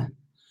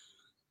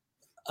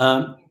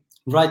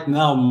 Right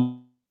now,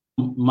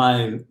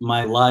 my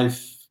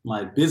life,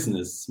 my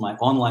business, my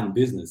online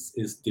business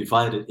is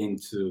divided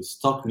into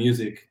stock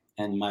music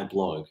and my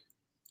blog.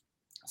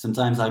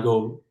 Sometimes I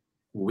go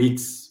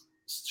weeks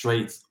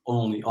straight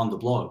only on the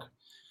blog.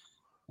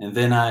 And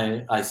then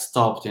I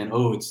stopped and,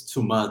 it's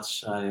too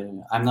much.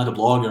 I'm not a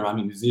blogger, I'm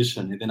a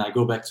musician. And then I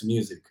go back to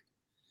music.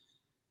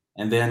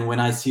 And then when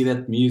I see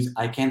that music,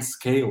 I can't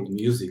scale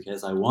music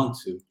as I want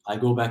to, I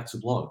go back to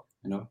blog,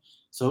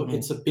 So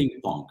it's a ping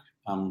pong.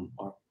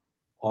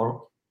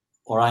 Or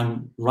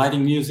I'm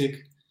writing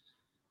music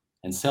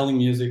and selling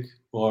music,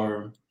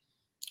 or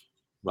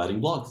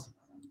writing blogs.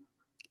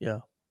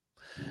 Yeah.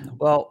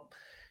 Well,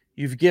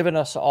 you've given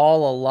us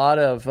all a lot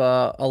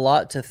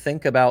to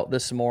think about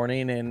this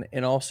morning,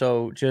 and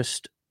also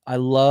just, I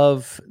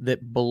love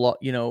that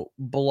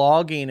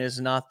blogging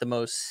is not the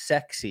most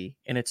sexy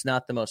and it's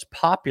not the most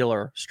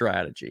popular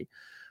strategy,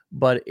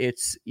 but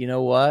it's,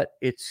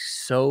 it's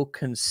so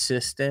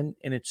consistent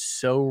and it's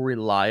so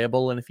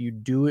reliable, and if you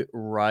do it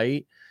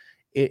right,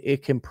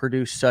 it can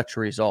produce such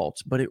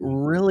results. But it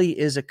really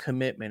is a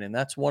commitment, and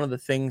that's one of the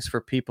things for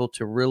people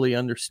to really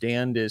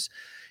understand is,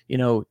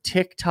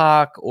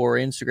 TikTok or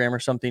Instagram or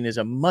something is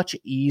a much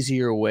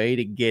easier way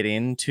to get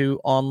into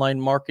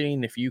online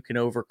marketing if you can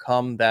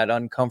overcome that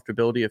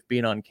uncomfortability of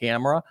being on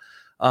camera.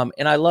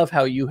 And I love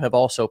how you have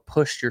also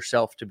pushed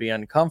yourself to be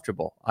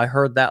uncomfortable. I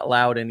heard that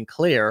loud and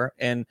clear,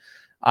 and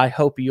I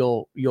hope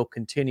you'll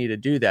continue to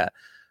do that.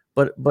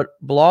 But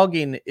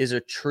blogging is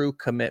a true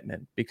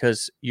commitment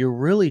because you're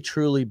really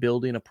truly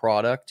building a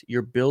product,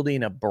 you're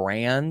building a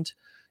brand,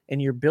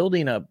 and you're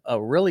building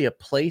a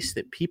place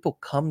that people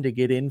come to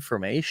get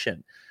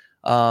information,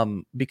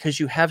 because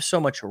you have so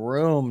much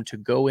room to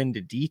go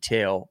into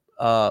detail,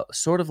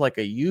 sort of like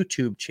a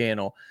YouTube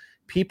channel.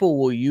 People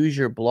will use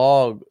your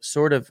blog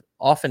sort of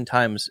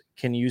oftentimes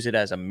can use it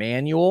as a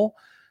manual.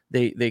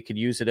 They could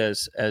use it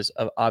as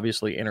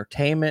obviously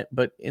entertainment,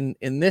 but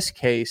in this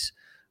case,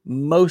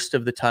 most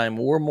of the time,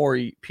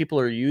 people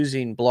are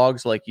using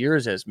blogs like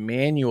yours as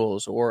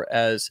manuals or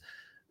as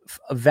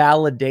a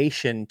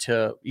validation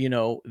to,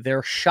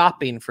 they're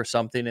shopping for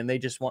something and they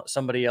just want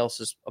somebody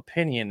else's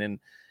opinion. And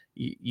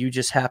you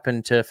just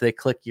happen to, if they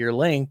click your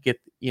link, get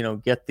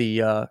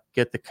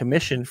the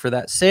commission for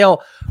that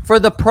sale for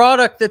the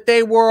product that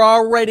they were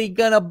already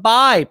going to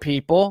buy.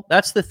 People,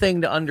 that's the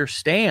thing to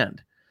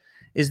understand,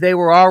 is they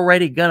were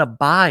already going to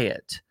buy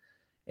it.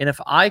 And if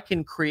I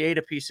can create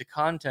a piece of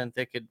content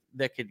that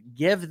could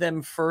give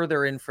them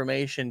further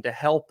information to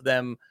help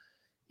them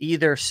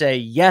either say,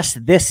 yes,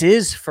 this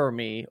is for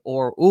me,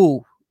 or,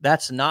 ooh,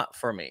 that's not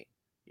for me,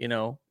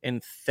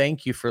 and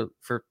thank you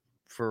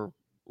for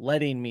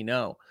letting me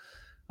know.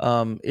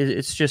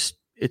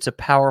 It's a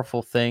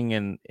powerful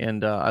thing.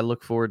 And I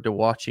look forward to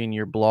watching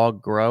your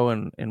blog grow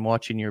and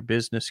watching your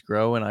business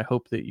grow. And I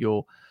hope that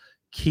you'll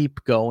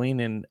keep going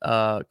and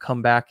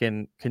come back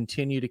and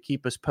continue to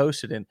keep us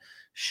posted and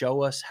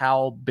show us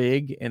how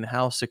big and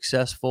how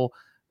successful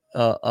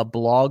a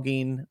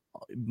blogging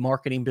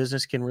marketing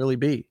business can really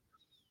be.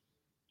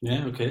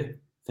 Yeah. Okay.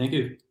 Thank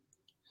you.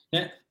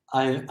 Yeah.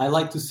 I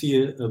like to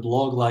see a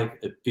blog like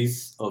a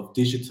piece of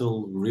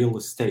digital real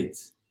estate,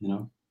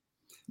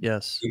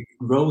 Yes. It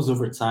grows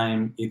over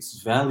time.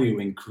 Its value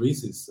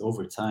increases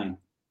over time.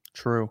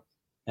 True.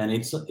 And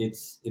it's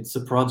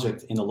a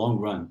project in the long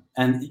run.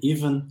 And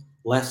even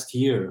last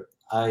year,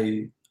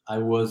 I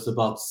was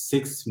about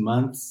 6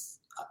 months.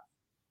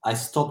 I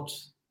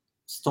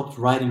stopped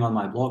writing on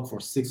my blog for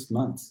 6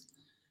 months,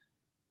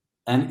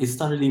 and it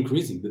started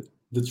increasing.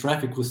 The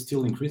traffic was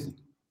still increasing.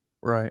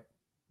 Right.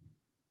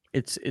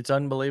 It's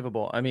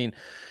unbelievable. I mean,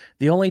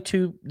 the only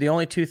two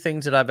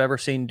things that I've ever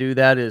seen do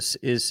that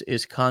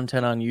is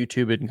content on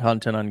YouTube and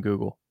content on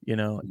Google,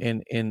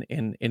 and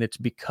it's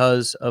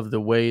because of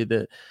the way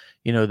that,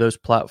 those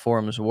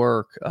platforms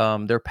work.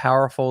 They're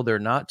powerful. They're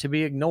not to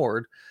be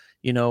ignored.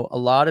 A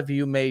lot of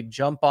you may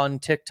jump on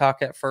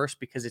TikTok at first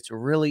because it's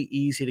really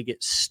easy to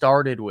get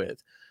started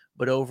with,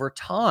 but over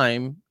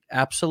time,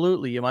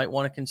 absolutely, you might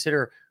want to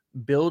consider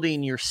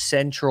building your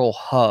central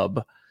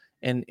hub.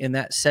 And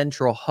that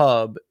central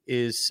hub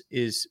is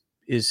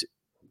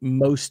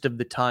most of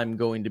the time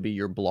going to be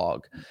your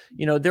blog.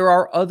 There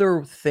are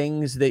other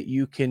things that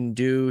you can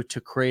do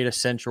to create a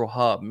central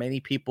hub. Many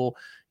people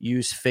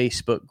use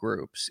Facebook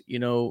groups.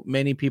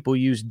 Many people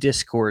use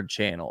Discord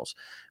channels.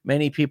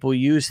 Many people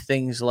use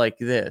things like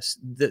this.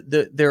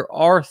 There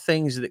are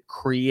things that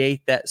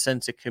create that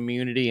sense of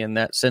community and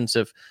that sense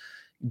of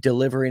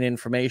delivering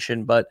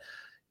information. But,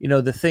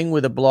 the thing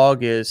with a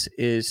blog is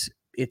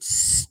it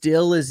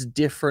still is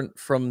different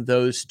from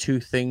those two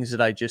things that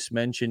I just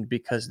mentioned,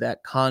 because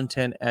that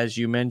content, as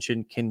you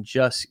mentioned, can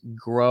just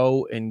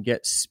grow and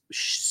get,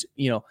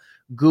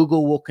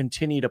 Google will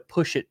continue to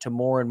push it to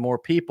more and more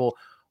people,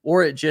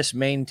 or it just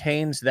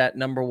maintains that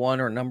number one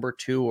or number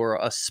two or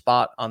a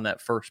spot on that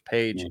first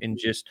page and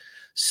just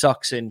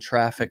sucks in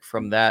traffic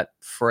from that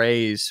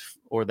phrase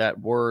or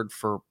that word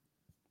for,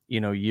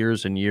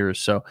 years and years.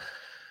 So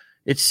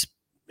it's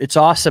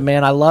awesome,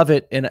 man. I love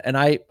it. And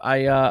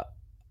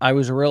I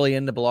was really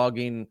into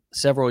blogging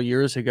several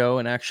years ago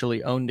and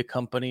actually owned a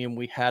company, and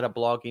we had a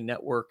blogging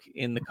network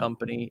in the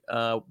company,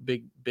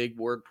 big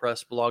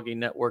WordPress blogging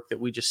network that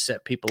we just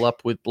set people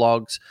up with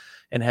blogs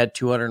and had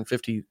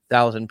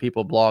 250,000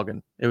 people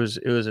blogging. It was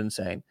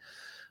insane.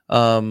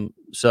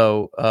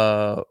 So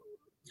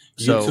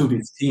YouTube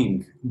is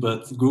king,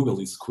 but Google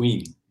is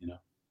queen,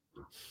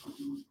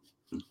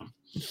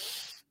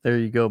 There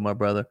you go, my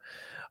brother.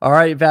 All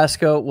right,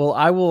 Vasco. Well,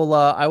 I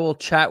will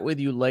chat with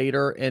you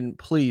later, and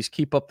please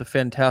keep up the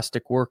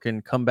fantastic work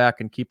and come back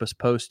and keep us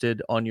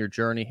posted on your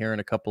journey here in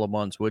a couple of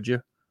months, would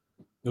you?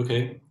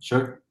 Okay,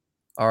 sure.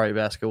 All right,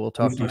 Vasco. We'll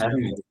talk to you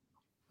soon.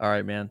 All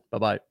right, man.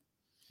 Bye-bye.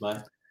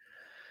 Bye.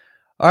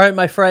 All right,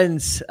 my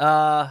friends.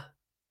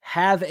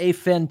 Have a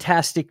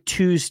fantastic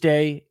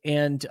Tuesday,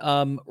 and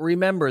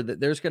remember that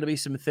there's going to be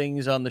some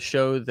things on the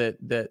show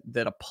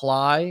that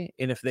apply,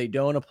 and if they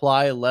don't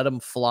apply, let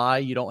them fly.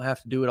 You don't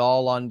have to do it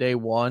all on day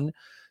one.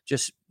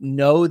 Just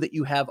know that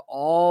you have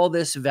all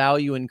this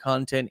value and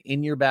content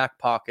in your back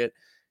pocket,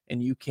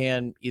 and you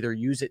can either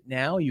use it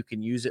now, you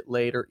can use it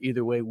later.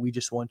 Either way, we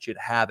just want you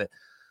to have it.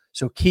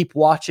 So keep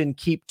watching,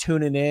 keep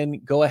tuning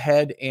in. Go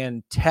ahead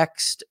and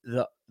text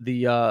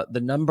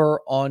the number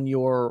on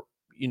your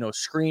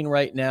screen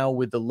right now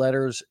with the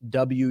letters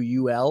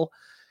WUL,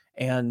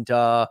 and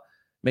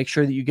make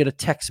sure that you get a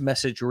text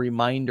message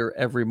reminder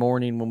every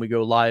morning when we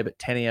go live at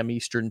 10 a.m.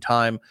 Eastern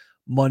time,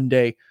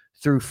 Monday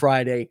through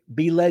Friday.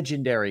 Be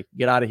legendary.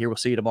 Get out of here. We'll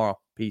see you tomorrow.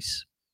 Peace.